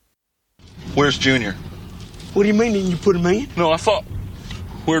Where's Junior? What do you mean, didn't you put him in? No, I thought...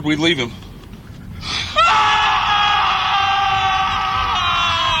 Where'd we leave him?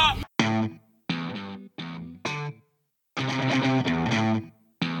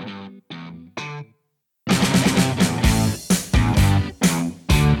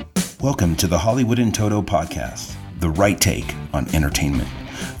 Welcome to the Hollywood in Toto podcast, the right take on entertainment.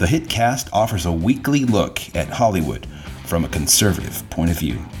 The HiT cast offers a weekly look at Hollywood from a conservative point of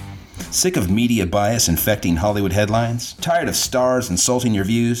view. Sick of media bias infecting Hollywood headlines? Tired of stars insulting your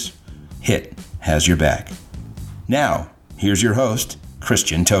views? HiT has your back. Now, here's your host,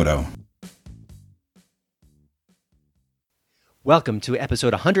 Christian Toto. Welcome to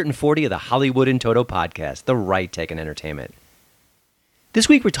episode 140 of the Hollywood in Toto podcast, the right take on entertainment. This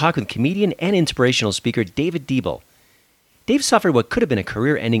week we're talking with comedian and inspirational speaker David Deeble. Dave suffered what could have been a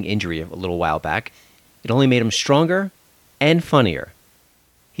career-ending injury a little while back. It only made him stronger and funnier.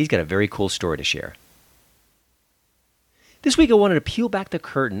 He's got a very cool story to share. This week I wanted to peel back the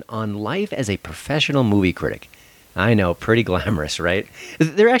curtain on life as a professional movie critic. I know, pretty glamorous, right?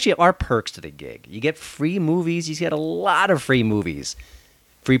 There actually are perks to the gig. You get free movies, you get a lot of free movies.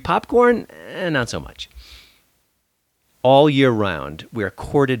 Free popcorn? Not so much. All year round, we are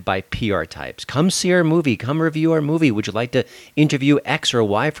courted by PR types. Come see our movie. Come review our movie. Would you like to interview X or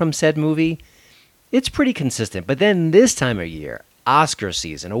Y from said movie? It's pretty consistent. But then this time of year, Oscar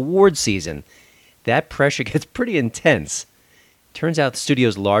season, award season, that pressure gets pretty intense. Turns out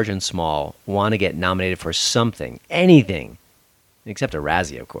studios large and small want to get nominated for something, anything, except a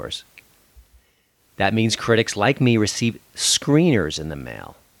Razzie, of course. That means critics like me receive screeners in the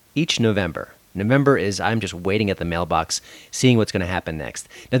mail each November. November is, I'm just waiting at the mailbox, seeing what's going to happen next.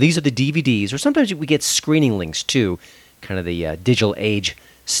 Now, these are the DVDs, or sometimes we get screening links too, kind of the digital age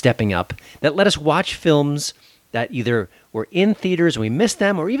stepping up, that let us watch films that either were in theaters and we missed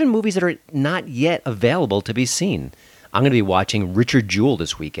them, or even movies that are not yet available to be seen. I'm going to be watching Richard Jewell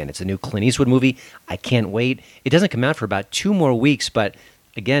this weekend. It's a new Clint Eastwood movie. I can't wait. It doesn't come out for about 2 more weeks, but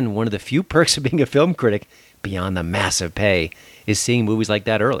again, one of the few perks of being a film critic, beyond the massive pay, is seeing movies like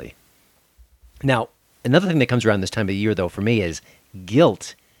that early. Now, another thing that comes around this time of year, though, for me is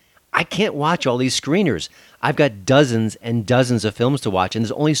guilt. I can't watch all these screeners. I've got dozens and dozens of films to watch, and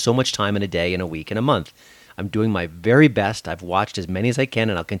there's only so much time in a day, in a week, in a month. I'm doing my very best. I've watched as many as I can,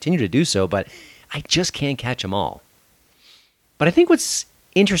 and I'll continue to do so, but I just can't catch them all. But I think what's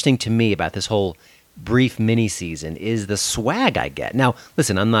interesting to me about this whole brief mini-season is the swag I get. Now,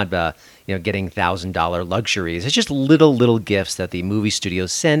 listen, I'm not getting $1,000 luxuries. It's just little gifts that the movie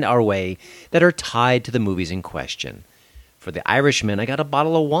studios send our way that are tied to the movies in question. For The Irishman, I got a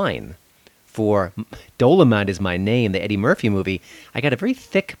bottle of wine. For Dolomite Is My Name, the Eddie Murphy movie, I got a very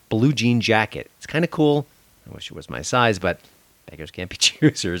thick blue jean jacket. It's kind of cool. I wish it was my size, but beggars can't be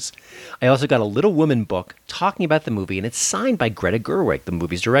choosers. I also got a Little Women book talking about the movie, and it's signed by Greta Gerwig, the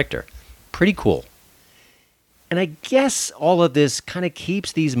movie's director. Pretty cool. And I guess all of this kind of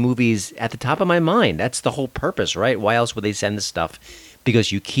keeps these movies at the top of my mind. That's the whole purpose, right? Why else would they send this stuff?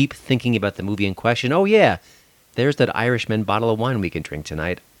 Because you keep thinking about the movie in question. Oh, yeah, there's that Irishman bottle of wine we can drink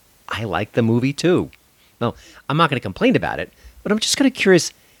tonight. I like the movie, too. Now, I'm not going to complain about it, but I'm just kind of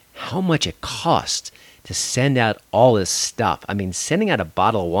curious how much it costs to send out all this stuff. I mean, sending out a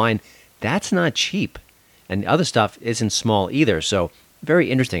bottle of wine, that's not cheap. And the other stuff isn't small either, so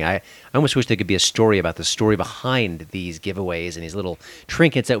very interesting. I almost wish there could be a story about the story behind these giveaways and these little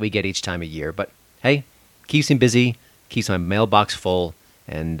trinkets that we get each time of year. But hey, keeps me busy, keeps my mailbox full,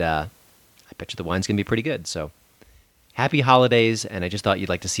 and I bet you the wine's going to be pretty good. So happy holidays, and I just thought you'd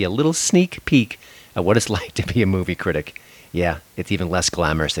like to see a little sneak peek at what it's like to be a movie critic. Yeah, it's even less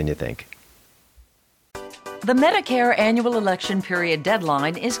glamorous than you think. The Medicare annual election period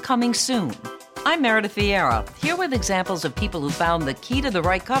deadline is coming soon. I'm Meredith Vieira, here with examples of people who found the key to the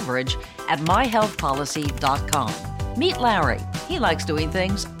right coverage at myhealthpolicy.com. Meet Larry. He likes doing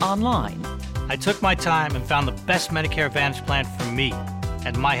things online. I took my time and found the best Medicare Advantage plan for me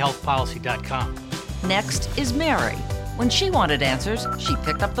at myhealthpolicy.com. Next is Mary. When she wanted answers, she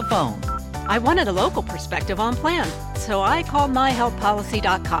picked up the phone. I wanted a local perspective on plans, so I called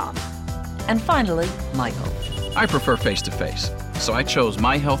myhealthpolicy.com. And finally, Michael. I prefer face-to-face, so I chose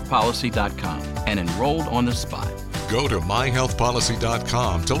myhealthpolicy.com and enrolled on the spot. Go to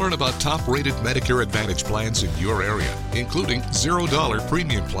myhealthpolicy.com to learn about top-rated Medicare Advantage plans in your area, including $0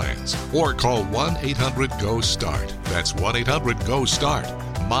 premium plans. Or call 1-800-GO-START. That's 1-800-GO-START.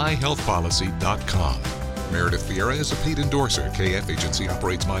 myhealthpolicy.com. Meredith Vieira is a paid endorser. KF Agency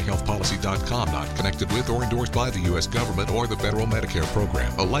operates myhealthpolicy.com, not connected with or endorsed by the U.S. government or the federal Medicare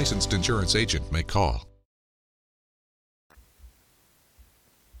program. A licensed insurance agent may call.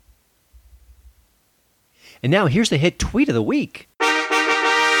 And now here's the hit tweet of the week.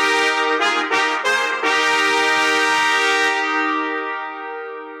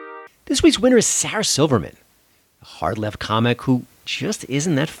 This week's winner is Sarah Silverman, a hard-left comic who just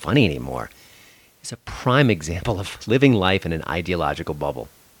isn't that funny anymore. It's a prime example of living life in an ideological bubble.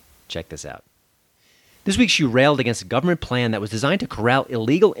 Check this out. This week she railed against a government plan that was designed to corral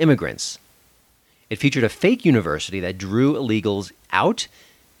illegal immigrants. It featured a fake university that drew illegals out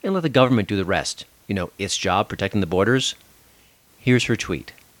and let the government do the rest. You know, its job protecting the borders. Here's her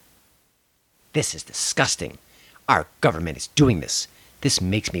tweet. "This is disgusting. Our government is doing this. This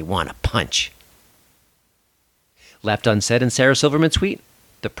makes me want to punch." Left unsaid in Sarah Silverman's tweet,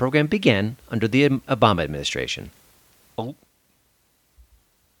 the program began under the Obama administration. Oh.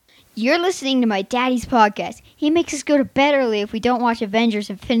 You're listening to my daddy's podcast. He makes us go to bed early if we don't watch Avengers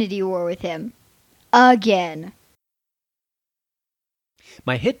Infinity War with him. Again.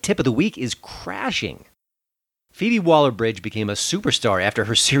 My hit tip of the week is Crashing. Phoebe Waller-Bridge became a superstar after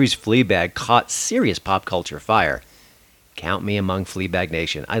her series Fleabag caught serious pop culture fire. Count me among Fleabag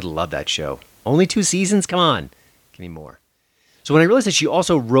Nation. I love that show. Only 2 seasons? Come on. Give me more. So when I realized that she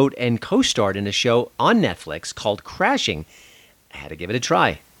also wrote and co-starred in a show on Netflix called Crashing, I had to give it a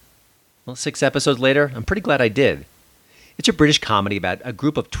try. Well, 6 episodes later, I'm pretty glad I did. It's a British comedy about a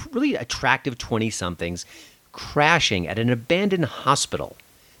group of really attractive 20-somethings crashing at an abandoned hospital.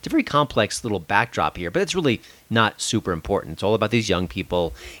 It's a very complex little backdrop here, but it's really not super important. It's all about these young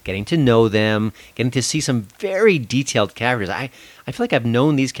people, getting to know them, getting to see some very detailed characters. I feel like I've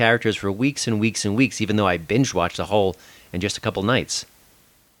known these characters for weeks and weeks and weeks, even though I binge-watched the whole in just a couple nights.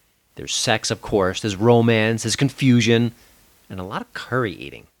 There's sex, of course, there's romance, there's confusion, and a lot of curry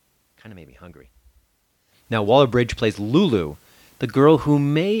eating. Kind of made me hungry. Now, Waller-Bridge plays Lulu, the girl who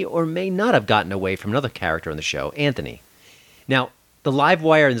may or may not have gotten away from another character on the show, Anthony. Now, the live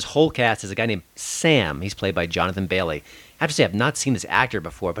wire in this whole cast is a guy named Sam. He's played by Jonathan Bailey. I have to say, I've not seen this actor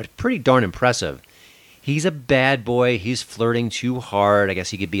before, but pretty darn impressive. He's a bad boy. He's flirting too hard. I guess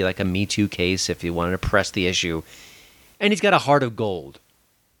he could be like a Me Too case if you wanted to press the issue. And he's got a heart of gold.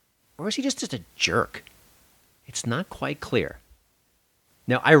 Or is he just a jerk? It's not quite clear.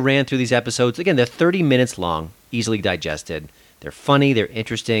 Now, I ran through these episodes. Again, they're 30 minutes long, easily digested. They're funny, they're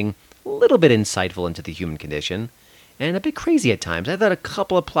interesting, a little bit insightful into the human condition, and a bit crazy at times. I thought a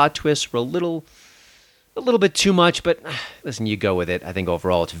couple of plot twists were a little bit too much, but listen, you go with it. I think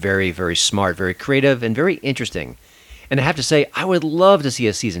overall it's very, very smart, very creative, and very interesting. And I have to say, I would love to see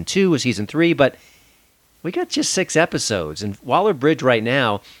a season 2, a season 3, but we got just 6 episodes. And Waller-Bridge right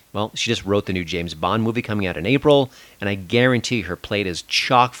now, well, she just wrote the new James Bond movie coming out in April, and I guarantee her plate is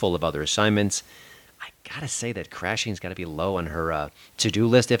chock full of other assignments. I gotta say that Crashing's gotta be low on her to-do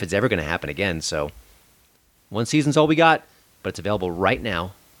list if it's ever gonna happen again. So 1 season's all we got, but it's available right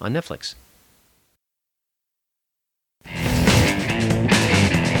now on Netflix.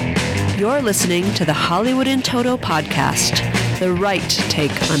 You're listening to the Hollywood in Toto podcast, the right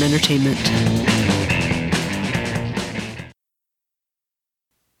take on entertainment.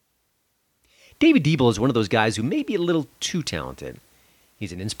 David Deeble is one of those guys who may be a little too talented.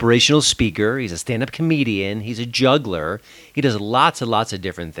 He's an inspirational speaker, he's a stand-up comedian, he's a juggler, he does lots and lots of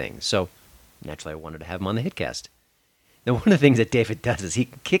different things. So, naturally, I wanted to have him on the HitCast. Now, one of the things that David does is he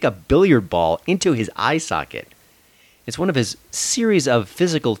can kick a billiard ball into his eye socket. It's one of his series of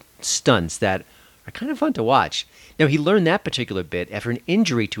physical stunts that are kind of fun to watch. Now, he learned that particular bit after an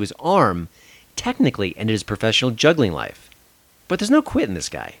injury to his arm technically ended his professional juggling life. But there's no quit in this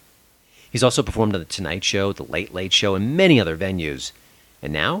guy. He's also performed on The Tonight Show, The Late Late Show, and many other venues.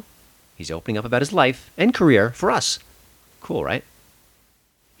 And now, he's opening up about his life and career for us. Cool, right?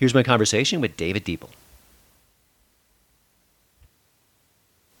 Here's my conversation with David Deeble.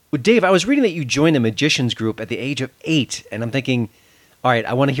 Well, Dave, I was reading that you joined a magician's group at the age of 8, and I'm thinking, all right,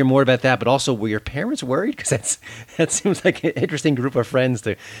 I want to hear more about that, but also, were your parents worried? Because that seems like an interesting group of friends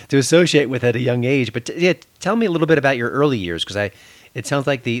to associate with at a young age. But tell me a little bit about your early years, because it sounds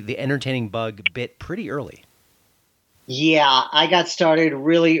like the entertaining bug bit pretty early. Yeah, I got started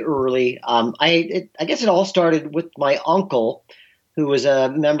really early. I guess it all started with my uncle, who was a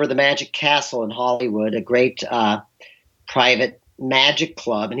member of the Magic Castle in Hollywood, a great private magic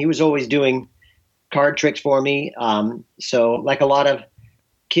club, and he was always doing card tricks for me. So like a lot of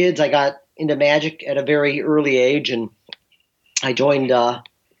kids, I got into magic at a very early age, and I joined a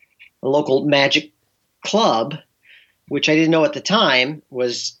local magic club, which I didn't know at the time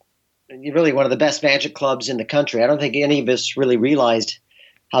was really one of the best magic clubs in the country. I don't think any of us really realized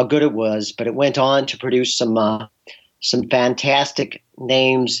how good it was, but it went on to produce some fantastic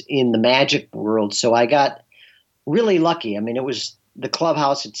names in the magic world. So I got really lucky. I mean, the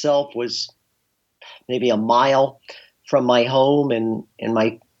clubhouse itself was maybe a mile from my home, and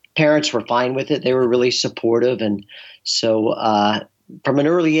my parents were fine with it. They were really supportive. And so from an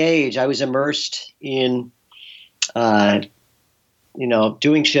early age, I was immersed in,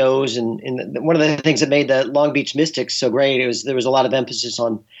 doing shows. And one of the things that made the Long Beach Mystics so great was there was a lot of emphasis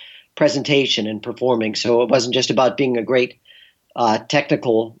on presentation and performing. So it wasn't just about being a great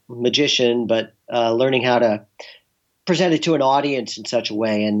technical magician, but learning how to present it to an audience in such a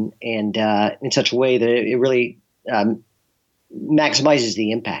way, and in such a way that it really maximizes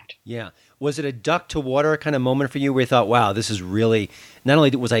the impact. Yeah. Was it a duck to water kind of moment for you where you thought, wow, this is really, not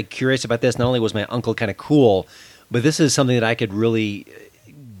only was I curious about this, not only was my uncle kind of cool, but this is something that I could really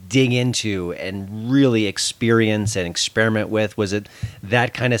dig into and really experience and experiment with? Was it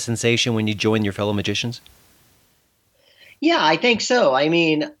that kind of sensation when you joined your fellow magicians? Yeah, I think so. I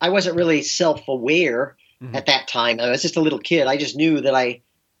mean, I wasn't really self-aware at that time. I was just a little kid. I just knew that I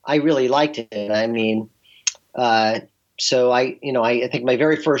really liked it. I mean, so I think my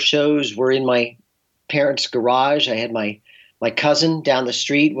very first shows were in my parents' garage. I had my cousin down the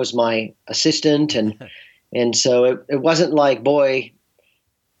street was my assistant, and so it wasn't like, boy,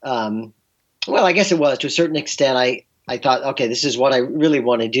 well, I guess it was to a certain extent. I thought, okay, this is what I really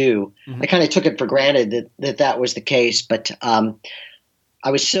want to do. I kind of took it for granted that was the case, but I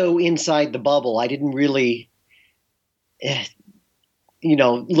was so inside the bubble, I didn't really,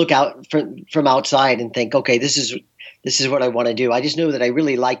 look out from outside and think, okay, this is what I want to do. I just knew that I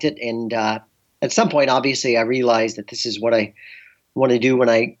really liked it, and at some point, obviously, I realized that this is what I want to do when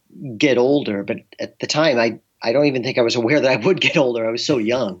I get older. But at the time, I don't even think I was aware that I would get older. I was so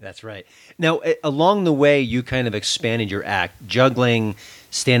young. That's right. Now, along the way, you kind of expanded your act, juggling,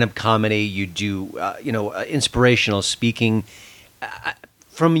 stand-up comedy. You do, inspirational speaking.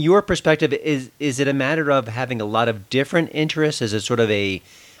 From your perspective, is it a matter of having a lot of different interests? Is it sort of a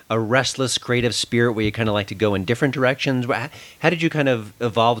restless creative spirit where you kind of like to go in different directions? How did you kind of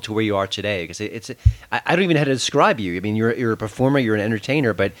evolve to where you are today? Because I don't even know how to describe you. I mean, you're a performer, you're an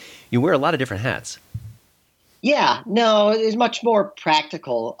entertainer, but you wear a lot of different hats. Yeah, no, it's much more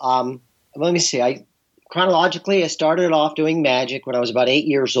practical. Let me see. Chronologically, I started off doing magic when I was about 8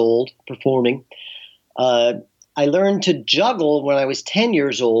 years old, performing. I learned to juggle when I was 10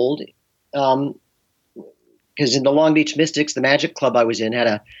 years old, because in the Long Beach Mystics, the magic club I was in, had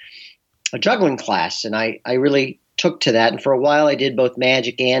a juggling class, and I really took to that. And for a while, I did both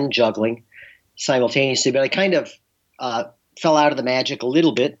magic and juggling simultaneously. But I kind of fell out of the magic a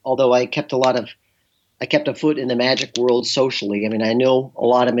little bit, although I kept a foot in the magic world socially. I mean, I know a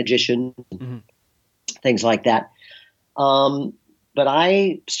lot of magicians, things like that. But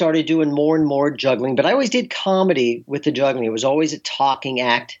I started doing more and more juggling. But I always did comedy with the juggling. It was always a talking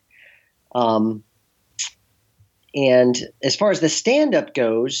act. And as far as the stand-up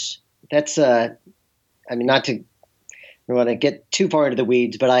goes, that's not to want to get too far into the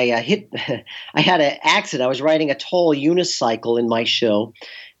weeds, but I had an accident. I was riding a tall unicycle in my show.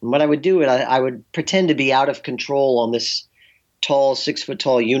 And when I would do it, I would pretend to be out of control on this tall,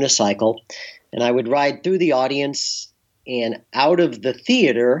 6-foot-tall unicycle. And I would ride through the audience and out of the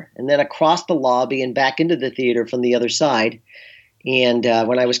theater and then across the lobby and back into the theater from the other side. And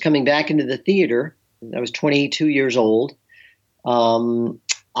when I was coming back into the theater, I was 22 years old,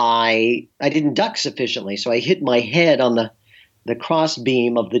 I didn't duck sufficiently. So I hit my head on the cross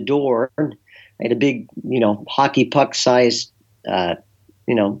beam of the door. I had a big, hockey puck sized,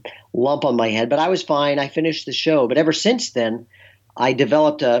 lump on my head, but I was fine. I finished the show. But ever since then, I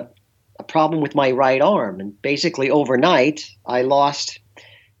developed a problem with my right arm. And basically overnight, I lost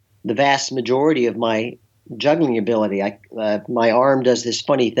the vast majority of my juggling ability. My arm does this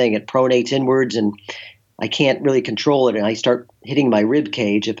funny thing. It pronates inwards, and I can't really control it. And I start hitting my rib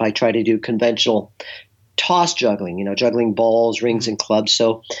cage if I try to do conventional toss juggling, juggling balls, rings, and clubs.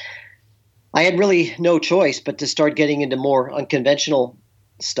 So I had really no choice but to start getting into more unconventional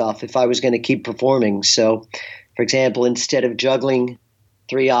stuff if I was going to keep performing. So, for example, instead of juggling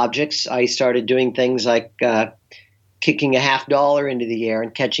 3 objects, I started doing things like kicking a $50 into the air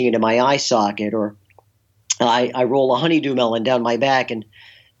and catching it in my eye socket, or I roll a honeydew melon down my back and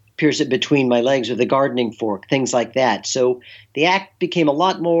pierce it between my legs with a gardening fork, things like that. So the act became a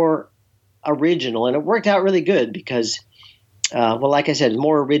lot more original, and it worked out really good because, like I said, it's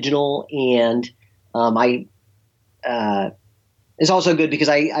more original, and it's also good because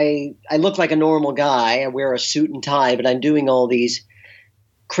I look like a normal guy. I wear a suit and tie, but I'm doing all these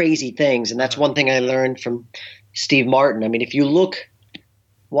crazy things, and that's one thing I learned from Steve Martin. I mean, if you look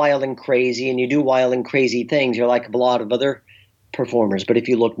wild and crazy and you do wild and crazy things, you're like a lot of other performers. But if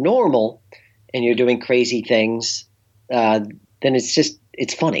you look normal and you're doing crazy things, then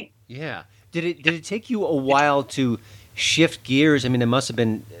it's funny. Yeah. Did it take you a while to shift gears? I mean, it must have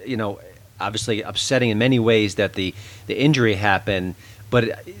been, obviously upsetting in many ways that the injury happened,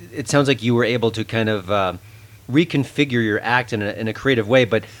 but it sounds like you were able to kind of reconfigure your act in a creative way.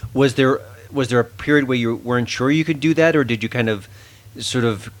 But was there a period where you weren't sure you could do that, or did you kind of sort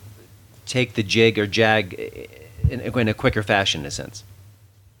of take the jig or jag in a quicker fashion, in a sense?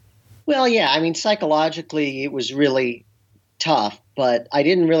 Well, yeah. I mean, psychologically, it was really tough, but I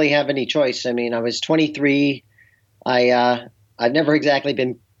didn't really have any choice. I mean, I was 23. I'd never exactly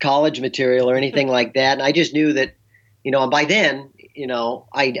been college material or anything like that, and I just knew that, and by then,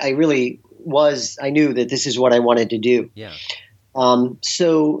 I really was. I knew that this is what I wanted to do. Yeah.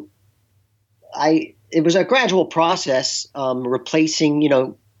 So it was a gradual process, replacing,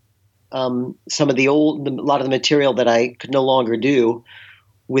 some of a lot of the material that I could no longer do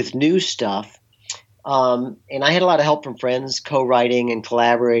with new stuff. And I had a lot of help from friends, co-writing and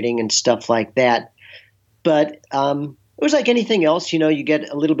collaborating and stuff like that. But it was like anything else, you get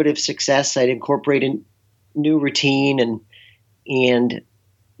a little bit of success. I'd incorporate a new routine and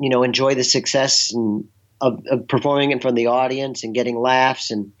enjoy the success of performing in front of the audience and getting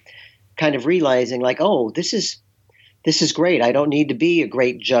laughs and kind of realizing like, oh, this is great. I don't need to be a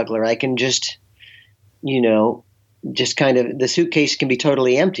great juggler. I can just kind of, the suitcase can be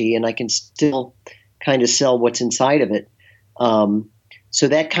totally empty and I can still kind of sell what's inside of it. So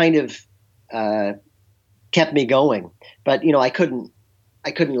that kind of kept me going. But, I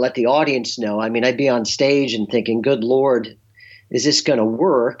couldn't let the audience know. I mean, I'd be on stage and thinking, good Lord, is this going to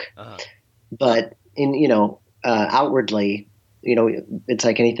work? Uh-huh. But outwardly, it's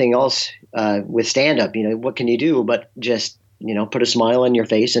like anything else with stand-up. What can you do but just put a smile on your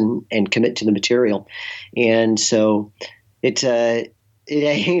face and commit to the material. And so it's in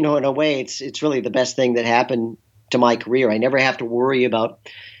a way, it's really the best thing that happened to my career. I never have to worry about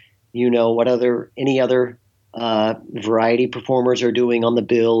what any other variety performers are doing on the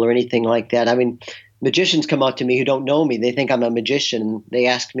bill or anything like that. I mean, magicians come up to me who don't know me. They think I'm a magician. They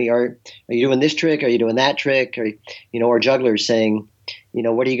ask me, are you doing this trick? Are you doing that trick? Or jugglers saying,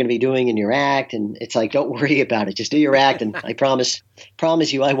 what are you going to be doing in your act? And it's like, don't worry about it. Just do your act. And I promise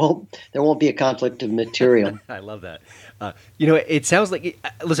you, there won't be a conflict of material. I love that. It sounds like,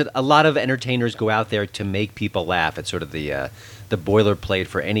 listen, a lot of entertainers go out there to make people laugh. It's sort of the boilerplate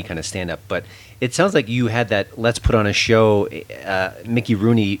for any kind of stand-up. But it sounds like you had that let's put on a show Mickey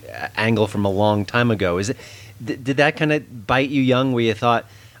Rooney angle from a long time ago. Did that kind of bite you young where you thought,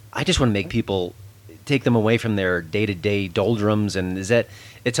 I just want to make people, take them away from their day-to-day doldrums? And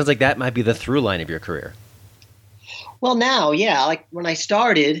it sounds like that might be the through line of your career. Well, now, yeah. Like when I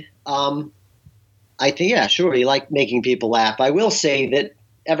started, I think, yeah, sure, you like making people laugh. I will say that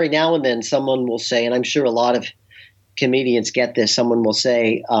every now and then someone will say, and I'm sure a lot of comedians get this, someone will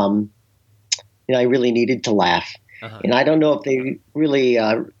say, I really needed to laugh. Uh-huh. And I don't know if they really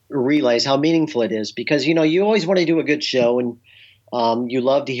realize how meaningful it is because, you always want to do a good show and you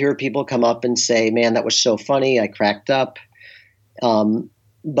love to hear people come up and say, man, that was so funny. I cracked up.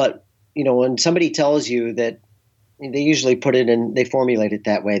 But, when somebody tells you that, they usually put it in, they formulate it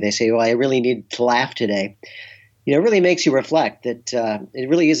that way. They say, I really need to laugh today. It really makes you reflect that it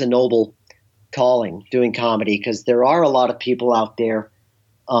really is a noble calling doing comedy because there are a lot of people out there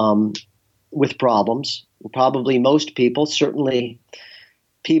with problems. Probably most people, certainly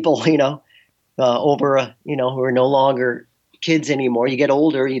people, over, who are no longer kids anymore. You get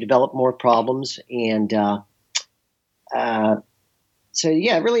older, you develop more problems. And so,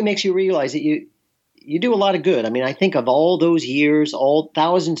 yeah, it really makes you realize that you do a lot of good. I mean, I think of all those years, all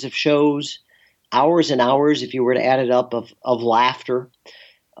thousands of shows, hours and hours, if you were to add it up, of laughter.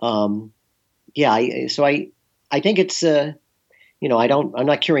 So I think it's, I'm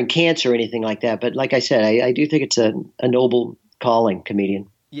not curing cancer or anything like that, but like I said, I do think it's a noble calling, comedian.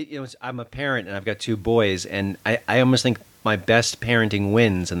 I'm a parent and I've got two boys, and I almost think my best parenting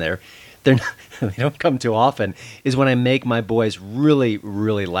wins, and they don't come too often, is when I make my boys really,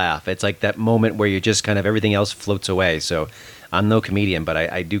 really laugh. It's like that moment where you just kind of, everything else floats away. So I'm no comedian, but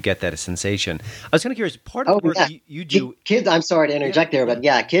I do get that sensation. I was kind of curious, part of the work you do... Kids, I'm sorry to interject there, but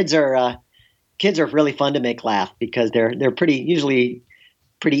yeah, kids are really fun to make laugh because they're usually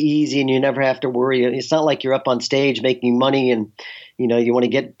pretty easy and you never have to worry. It's not like you're up on stage making money and, you want to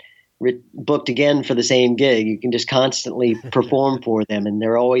get booked again for the same gig. You can just constantly perform for them, and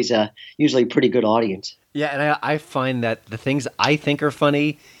they're always usually a pretty good audience. Yeah, and I find that the things I think are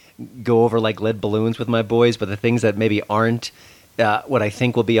funny go over like lead balloons with my boys, but the things that maybe aren't what I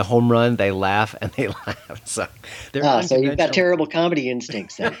think will be a home run, they laugh and they laugh. So so you've got terrible comedy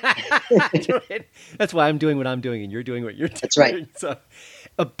instincts then. That's right. That's why I'm doing what I'm doing and you're doing what you're doing. That's right. So,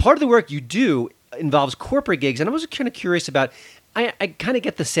 part of the work you do involves corporate gigs, and I was kind of curious about. I kind of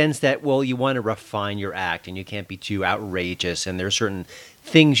get the sense that, well, you want to refine your act, and you can't be too outrageous, and there are certain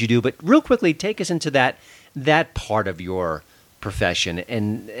things you do. But real quickly, take us into that part of your profession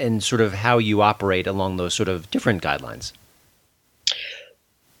and sort of how you operate along those sort of different guidelines.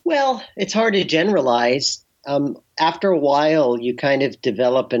 Well, it's hard to generalize. After a while, you kind of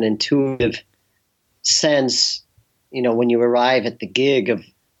develop an intuitive sense, when you arrive at the gig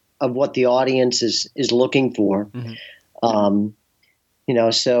of what the audience is looking for. Mm-hmm.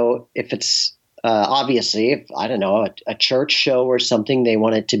 So if it's obviously, if I don't know, a church show or something, they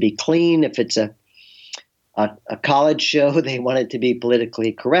want it to be clean. If it's a college show, they want it to be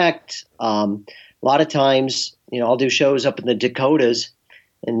politically correct. A lot of times, I'll do shows up in the Dakotas,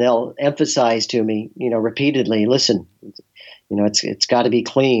 and they'll emphasize to me, repeatedly, listen, it's got to be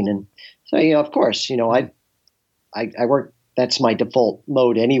clean. And so, of course, I work. That's my default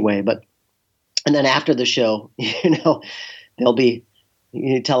mode anyway. And then after the show, they'll be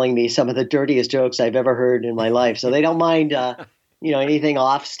telling me some of the dirtiest jokes I've ever heard in my life. So they don't mind, anything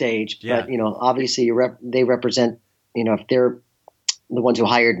off stage. Yeah. But, obviously they represent, if they're the ones who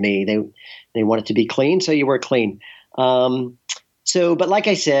hired me, they want it to be clean. So you work clean. But like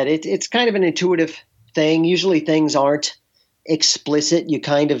I said, it's kind of an intuitive thing. Usually things aren't explicit. You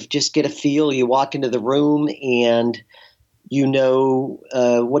kind of just get a feel. You walk into the room and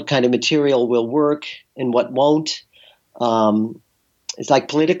what kind of material will work and what won't. It's like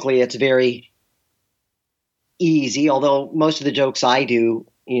politically, it's very easy, although most of the jokes I do,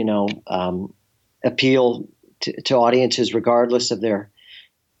 appeal to audiences regardless of their,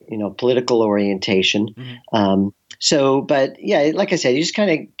 political orientation. Mm-hmm. But yeah, like I said, you just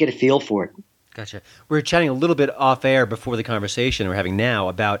kind of get a feel for it. Gotcha. We were chatting a little bit off air before the conversation we're having now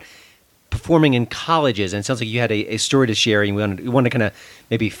about performing in colleges, and it sounds like you had a story to share, and you want to kind of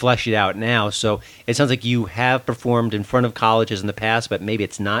maybe flesh it out now. So it sounds like you have performed in front of colleges in the past, but maybe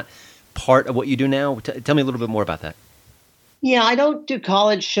it's not part of what you do now. Tell me a little bit more about that. Yeah, I don't do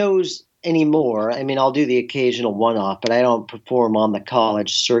college shows anymore. I mean, I'll do the occasional one-off, but I don't perform on the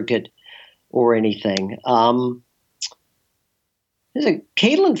college circuit or anything.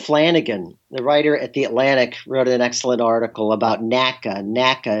 Caitlin Flanagan, the writer at The Atlantic, wrote an excellent article about NACA.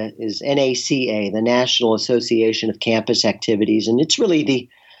 NACA is NACA, the National Association of Campus Activities, and it's really the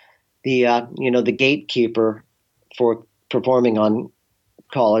gatekeeper for performing on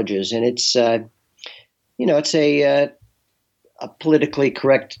colleges. And it's it's a politically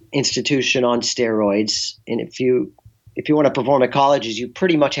correct institution on steroids. And if you want to perform at colleges, you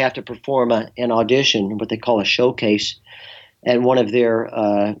pretty much have to perform an audition, what they call a showcase, at one of their,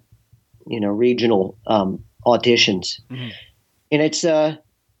 regional auditions. Mm-hmm. And it's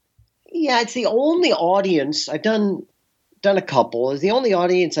the only audience I've done a couple. It's the only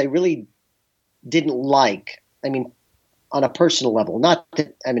audience I really didn't like. I mean, on a personal level, not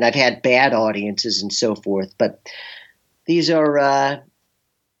that, I mean, I've had bad audiences and so forth, but these are,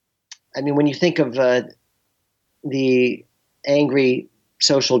 when you think of the angry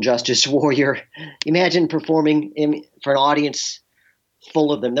social justice warrior, imagine performing for an audience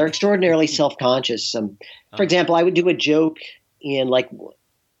full of them. They're extraordinarily self-conscious. For example, I would do a joke and like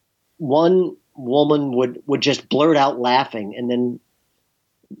one woman would just blurt out laughing, and then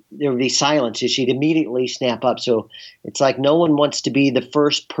there would be silence, and she'd immediately snap up. So it's like no one wants to be the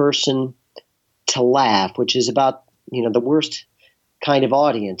first person to laugh, which is about, the worst kind of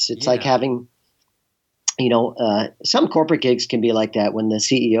audience. It's like having, some corporate gigs can be like that when the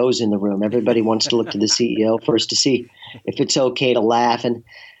CEO's in the room. Everybody wants to look to the CEO first to see if it's okay to laugh. And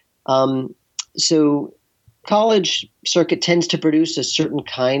so college circuit tends to produce a certain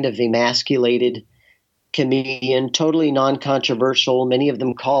kind of emasculated comedian, totally non-controversial. Many of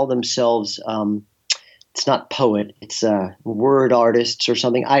them call themselves, it's not poet, it's word artists or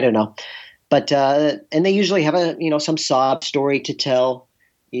something. I don't know. But and they usually have some sob story to tell.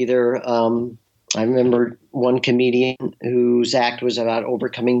 Either I remember one comedian whose act was about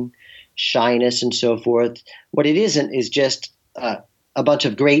overcoming shyness and so forth. What it isn't is just a bunch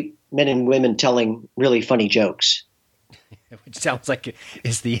of great men and women telling really funny jokes. Which sounds like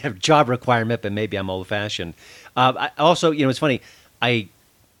it's the job requirement, but maybe I'm old-fashioned. Also, it's funny. I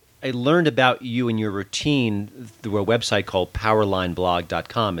learned about you and your routine through a website called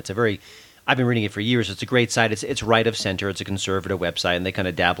powerlineblog.com. I've been reading it for years. It's a great site. It's right of center. It's a conservative website, and they kind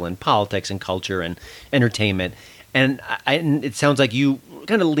of dabble in politics and culture and entertainment. And it sounds like you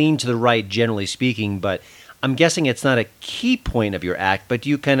kind of lean to the right, generally speaking, but I'm guessing it's not a key point of your act, but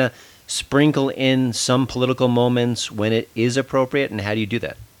you kind of sprinkle in some political moments when it is appropriate, and how do you do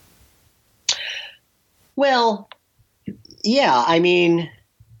that? Well, yeah,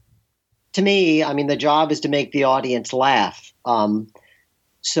 to me, I mean, the job is to make the audience laugh.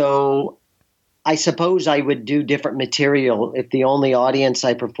 So I suppose I would do different material if the only audience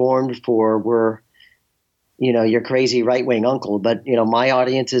I performed for were, your crazy right-wing uncle. But, my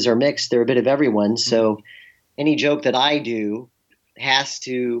audiences are mixed. They're a bit of everyone. So any joke that I do has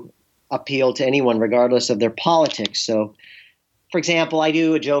to appeal to anyone regardless of their politics. So, for example, I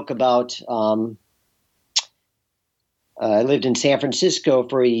do a joke about I lived in San Francisco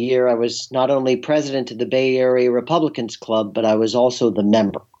for a year. I was not only president of the Bay Area Republicans Club, but I was also the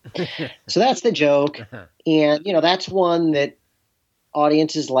member. So that's the joke. And, that's one that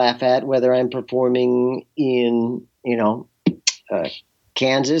audiences laugh at, whether I'm performing in,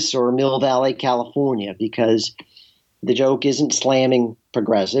 Kansas or Mill Valley, California, because the joke isn't slamming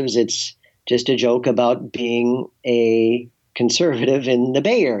progressives. It's just a joke about being a conservative in the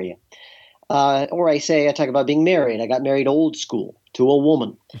Bay Area. Or I talk about being married. I got married old school to a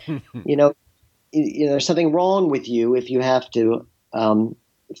woman. There's something wrong with you if you have to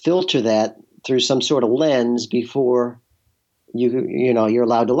filter that through some sort of lens before you're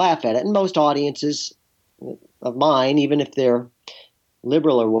allowed to laugh at it. And most audiences of mine, even if they're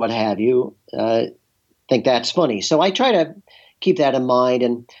liberal or what have you, think that's funny. So I try to keep that in mind.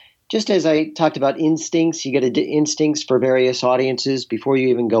 And just as I talked about instincts, you get instincts for various audiences before you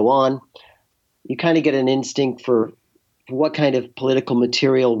even go on. You kind of get an instinct for what kind of political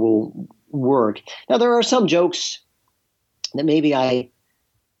material will work. Now, there are some jokes that maybe I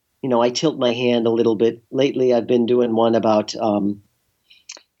tilt my hand a little bit. Lately, I've been doing one about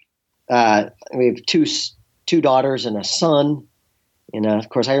we have two daughters and a son. And, of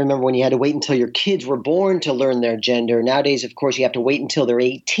course, I remember when you had to wait until your kids were born to learn their gender. Nowadays, of course, you have to wait until they're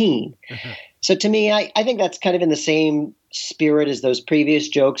 18. So to me, I think that's kind of in the same spirit as those previous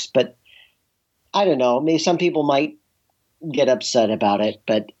jokes, but I don't know. Maybe some people might get upset about it.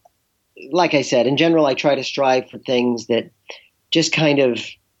 But like I said, in general, I try to strive for things that just kind of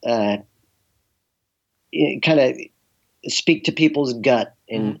speak to people's gut.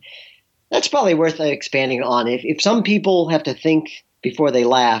 And that's probably worth expanding on. If some people have to think before they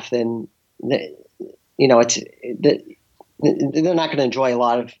laugh, then, they're not going to enjoy a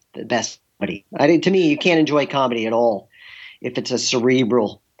lot of the best comedy. To me, you can't enjoy comedy at all if it's a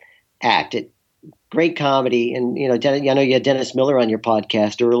cerebral act. Great comedy, and I know you had Dennis Miller on your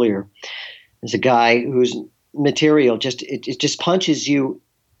podcast earlier. There's a guy whose material it just punches you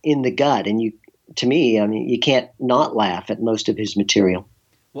in the gut, and you can't not laugh at most of his material.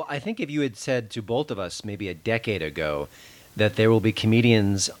 Well, I think if you had said to both of us maybe a decade ago that there will be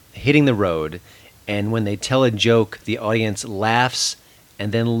comedians hitting the road, and when they tell a joke, the audience laughs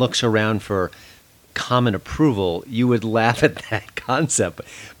and then looks around for common approval, you would laugh at that concept.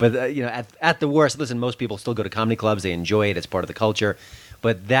 But at the worst, listen, most people still go to comedy clubs. They enjoy it. It's part of the culture.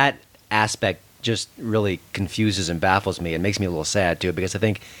 But that aspect just really confuses and baffles me. It makes me a little sad too, because I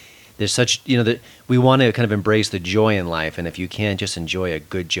think there's such, that we want to kind of embrace the joy in life. And if you can't just enjoy a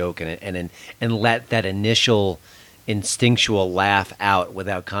good joke and let that initial instinctual laugh out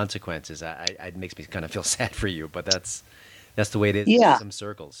without consequences, it makes me kind of feel sad for you. But that's the way it is in some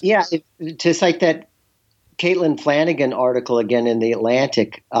circles. Yeah, just like that Caitlin Flanagan article again in The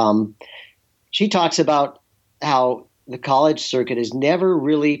Atlantic. She talks about how the college circuit has never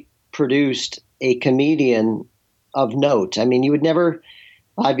really produced a comedian of note. I mean, you would never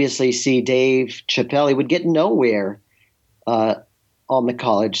obviously see Dave Chappelle. He would get nowhere on the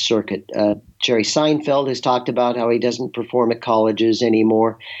college circuit. Jerry Seinfeld has talked about how he doesn't perform at colleges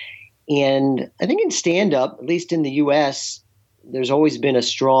anymore. And I think in stand-up, at least in the U.S., there's always been a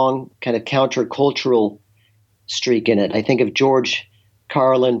strong kind of countercultural streak in it. I think of George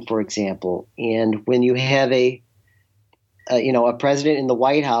Carlin, for example. And when you have a president in the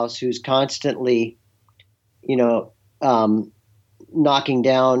White House who's constantly, knocking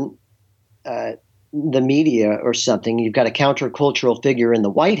down the media or something, you've got a countercultural figure in the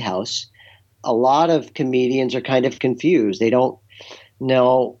White House. A lot of comedians are kind of confused. They don't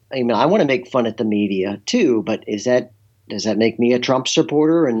know. I mean, I want to make fun at the media too, but does that make me a Trump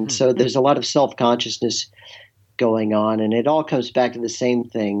supporter? And so there's a lot of self-consciousness going on, and it all comes back to the same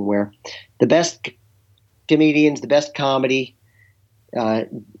thing where the best comedians, the best comedy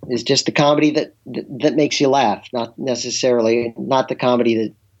is just the comedy that makes you laugh, not the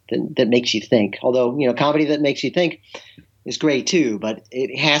comedy that makes you think. Although, comedy that makes you think is great too, but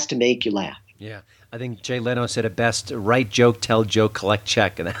it has to make you laugh. Yeah. I think Jay Leno said it best: write joke, tell joke, collect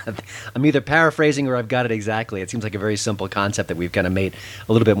check. And I'm either paraphrasing or I've got it exactly. It seems like a very simple concept that we've kind of made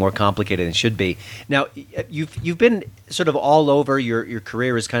a little bit more complicated than it should be. Now, you've been sort of all over. Your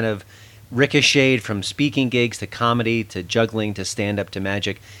career is kind of ricocheted from speaking gigs to comedy to juggling to stand-up to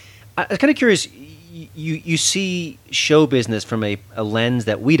magic. I was kind of curious. You see show business from a lens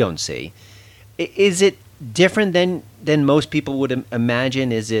that we don't see. Is it different than most people would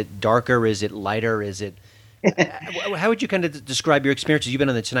imagine? Is it darker? Is it lighter? Is it? How would you kind of describe your experiences? You've been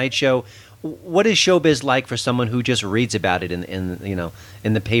on the Tonight Show. What is showbiz like for someone who just reads about it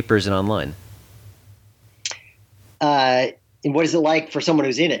in the papers and online? And what is it like for someone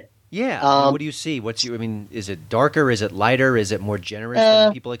who's in it? Yeah. What do you see? Is it darker? Is it lighter? Is it more generous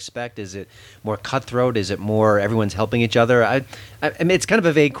than people expect? Is it more cutthroat? Is it more everyone's helping each other? I mean, it's kind of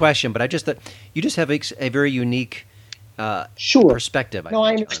a vague question, but I just thought you just have a very unique perspective. I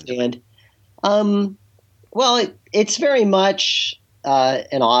understand. Well, it's very much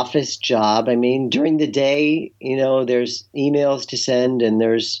an office job. I mean, during the day, there's emails to send and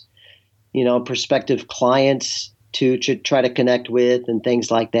there's, prospective clients to try to connect with and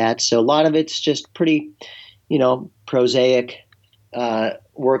things like that. So a lot of it's just pretty, prosaic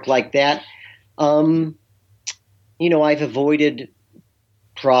work like that. I've avoided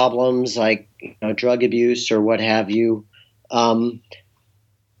problems like drug abuse or what have you. So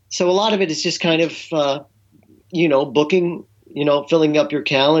a lot of it is just kind of, booking, filling up your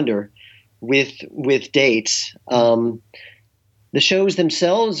calendar with dates. The shows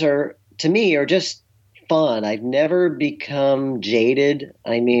themselves to me are just fun. I've never become jaded.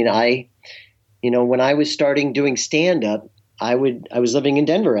 I mean, when I was starting doing stand-up, I was living in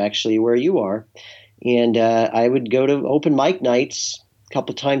Denver, actually, where you are, and I would go to open mic nights a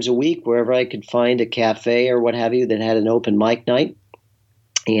couple times a week, wherever I could find a cafe or what have you that had an open mic night.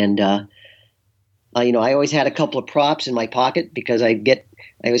 And I always had a couple of props in my pocket because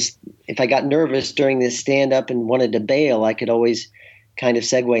if I got nervous during this stand-up and wanted to bail, I could always kind of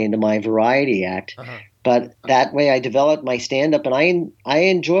segue into my variety act. Uh-huh. But that way I developed my stand-up, and I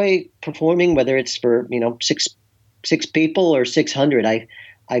enjoy performing, whether it's for, six people or 600.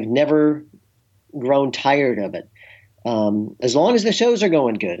 I've never grown tired of it. As long as the shows are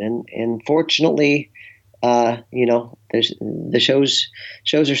going good. And fortunately, the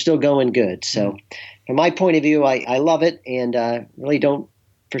shows are still going good. So from my point of view, I love it, and really don't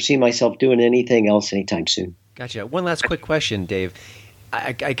foresee myself doing anything else anytime soon. Gotcha. One last quick question, Dave.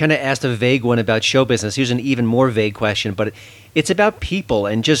 I kind of asked a vague one about show business. Here's an even more vague question, but it's about people,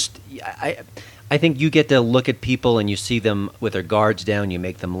 and just I think you get to look at people and you see them with their guards down. You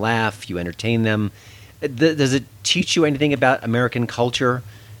make them laugh. You entertain them. Does it teach you anything about American culture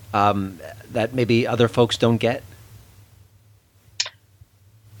that maybe other folks don't get?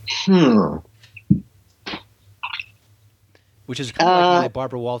 Which is kind of like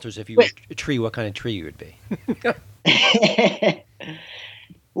Barbara Walters. If you were a tree, what kind of tree you would be?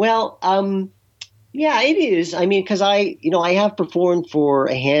 Well, yeah, it is. I mean, because I have performed for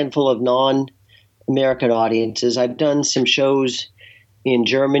a handful of non-American audiences. I've done some shows in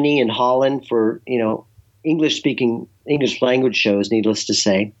Germany and Holland for, English language shows, needless to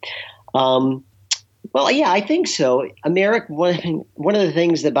say. Well, yeah, I think so. One of the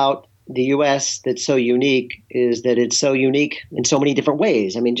things about the U.S. that's so unique is that it's so unique in so many different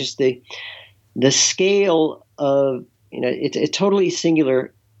ways. I mean, just the scale of, it's a totally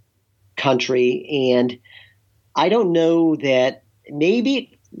singular country. And I don't know that,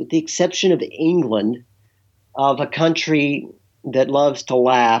 maybe with the exception of England, of a country that loves to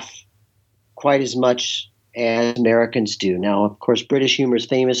laugh quite as much as Americans do. Now, of course, British humor is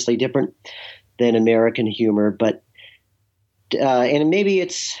famously different than American humor, but and maybe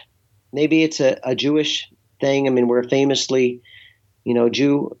it's a Jewish thing. I mean, we're a famously,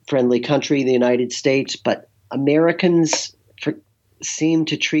 Jew-friendly country, the United States, but Americans seem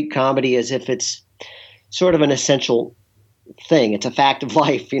to treat comedy as if it's sort of an essential thing. It's a fact of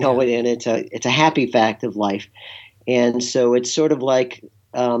life, and it's a happy fact of life. And so it's sort of like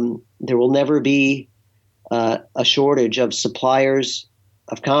there will never be a shortage of suppliers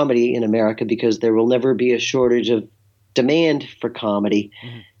of comedy in America, because there will never be a shortage of demand for comedy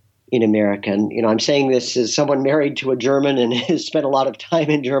in America. And, I'm saying this as someone married to a German and has spent a lot of time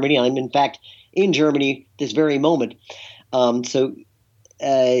in Germany. I'm, in fact, in Germany this very moment. So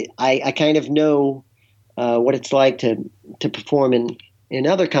I kind of know what it's like to perform in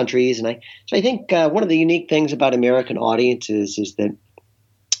other countries. And I think one of the unique things about American audiences is that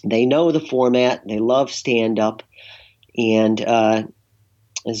they know the format, they love stand-up, and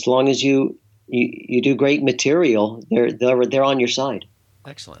as long as you do great material, they're on your side.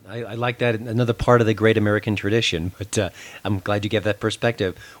 Excellent. I like that. Another part of the great American tradition, but I'm glad you gave that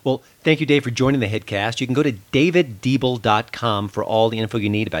perspective. Well, thank you, Dave, for joining the HiTcast. You can go to daviddeeble.com for all the info you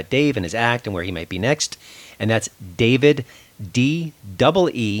need about Dave and his act and where he might be next. And that's David,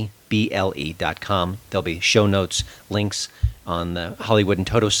 DEEBLE.com. HiTble.com. There'll be show notes, links on the Hollywood and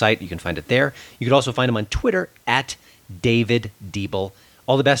Toto site. You can find it there. You can also find him on Twitter at David Deeble.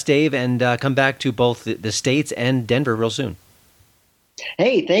 All the best, Dave, and come back to both the States and Denver real soon.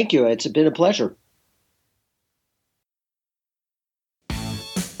 Hey, thank you. It's been a pleasure.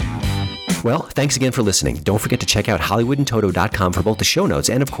 Well, thanks again for listening. Don't forget to check out HollywoodandToto.com for both the show notes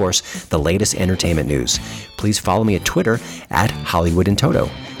and, of course, the latest entertainment news. Please follow me at Twitter at HollywoodandToto.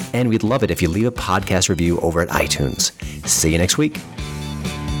 And we'd love it if you leave a podcast review over at iTunes. See you next week.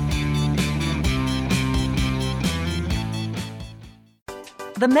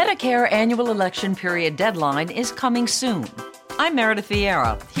 The Medicare annual election period deadline is coming soon. I'm Meredith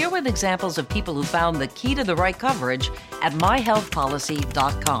Vieira, here with examples of people who found the key to the right coverage at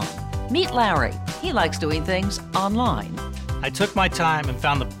myhealthpolicy.com. Meet Larry. He likes doing things online. I took my time and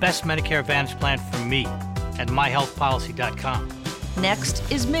found the best Medicare Advantage plan for me at myhealthpolicy.com.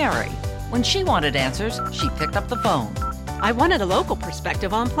 Next is Mary. When she wanted answers, she picked up the phone. I wanted a local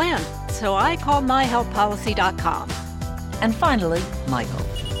perspective on plan, so I called myhealthpolicy.com. And finally, Michael.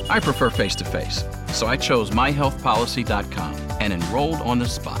 I prefer face-to-face, so I chose myhealthpolicy.com and enrolled on the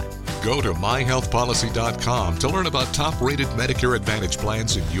spot. Go to myhealthpolicy.com to learn about top-rated Medicare Advantage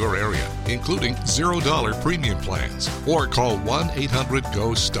plans in your area, including $0 premium plans. Or call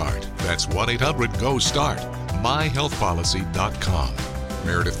 1-800-GO-START. That's 1-800-GO-START. myhealthpolicy.com.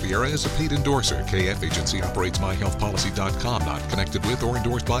 Meredith Vieira is a paid endorser. KF Agency operates myhealthpolicy.com, not connected with or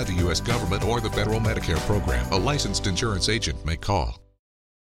endorsed by the U.S. government or the federal Medicare program. A licensed insurance agent may call.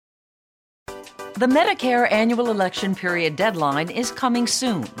 The Medicare annual election period deadline is coming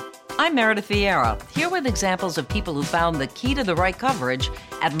soon. I'm Meredith Vieira, here with examples of people who found the key to the right coverage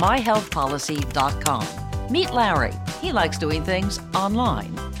at myhealthpolicy.com. Meet Larry. He likes doing things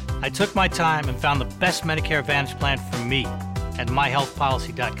online. I took my time and found the best Medicare Advantage plan for me at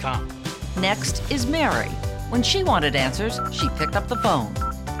myhealthpolicy.com. Next is Mary. When she wanted answers, she picked up the phone.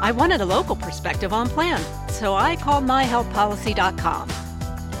 I wanted a local perspective on plan, so I called myhealthpolicy.com.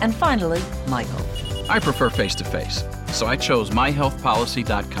 And finally, Michael. I prefer face-to-face, so I chose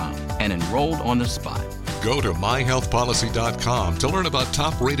myhealthpolicy.com and enrolled on the spot. Go to myhealthpolicy.com to learn about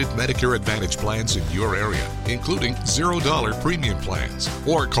top-rated Medicare Advantage plans in your area, including $0 premium plans.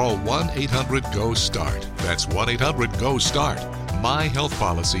 Or call 1-800-GO-START. That's 1-800-GO-START.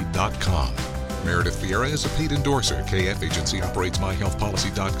 myhealthpolicy.com. Meredith Vieira is a paid endorser. KF Agency operates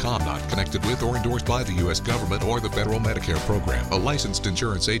myhealthpolicy.com, not connected with or endorsed by the U.S. government or the federal Medicare program. A licensed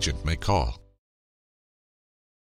insurance agent may call.